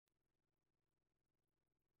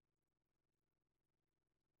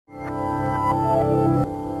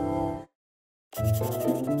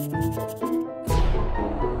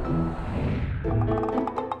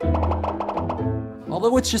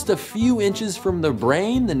Although it's just a few inches from the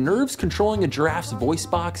brain, the nerves controlling a giraffe's voice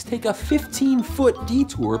box take a 15-foot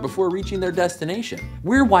detour before reaching their destination.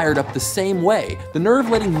 We're wired up the same way. The nerve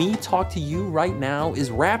letting me talk to you right now is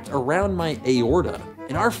wrapped around my aorta.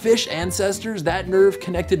 In our fish ancestors, that nerve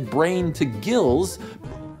connected brain to gills.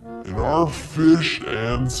 In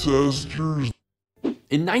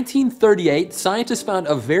 1938, scientists found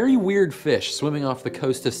a very weird fish swimming off the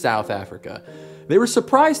coast of South Africa. They were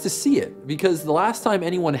surprised to see it because the last time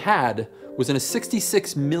anyone had was in a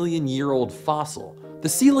 66 million year old fossil. The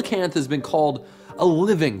coelacanth has been called a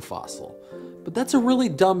living fossil, but that's a really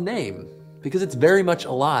dumb name because it's very much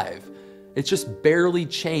alive. It's just barely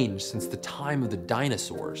changed since the time of the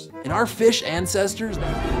dinosaurs. In our fish ancestors,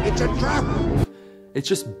 it's a trap! It's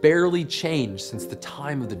just barely changed since the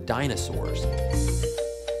time of the dinosaurs.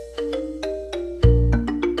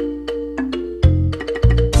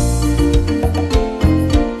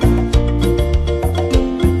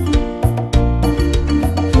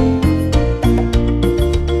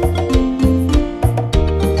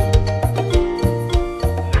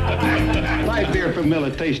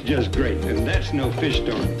 Miller tastes just great, and that's no fish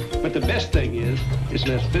story. But the best thing is, it's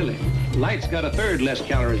less filling. Light's got 1/3 less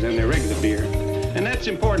calories than their regular beer, and that's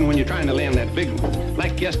important when you're trying to land that big one.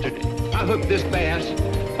 Like yesterday, I hooked this bass,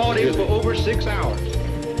 fought him for over 6 hours.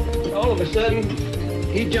 All of a sudden,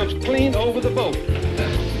 he jumps clean over the boat.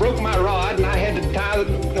 Broke my rod, and I had to tie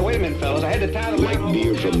the, wait a minute, fellas, I had to tie the Like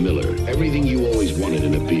beer from Miller, everything you always wanted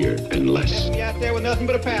in a beer, and less. Me out there with nothing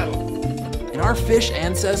but a paddle. In our fish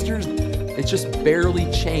ancestors, it's just barely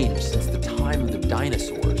changed since the time of the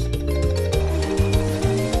dinosaurs.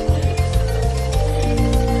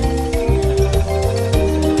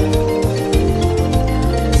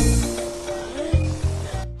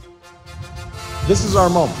 This is our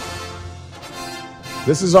moment.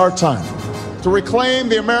 This is our time to reclaim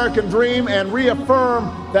the American dream and reaffirm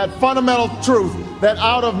that fundamental truth that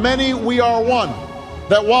out of many we are one,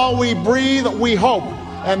 that while we breathe, we hope.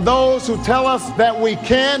 And those who tell us that we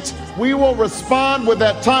can't, we will respond with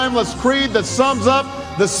that timeless creed that sums up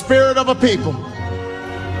the spirit of a people.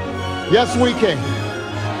 Yes, we can.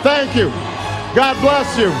 Thank you. God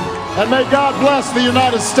bless you. And may God bless the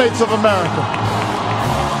United States of America.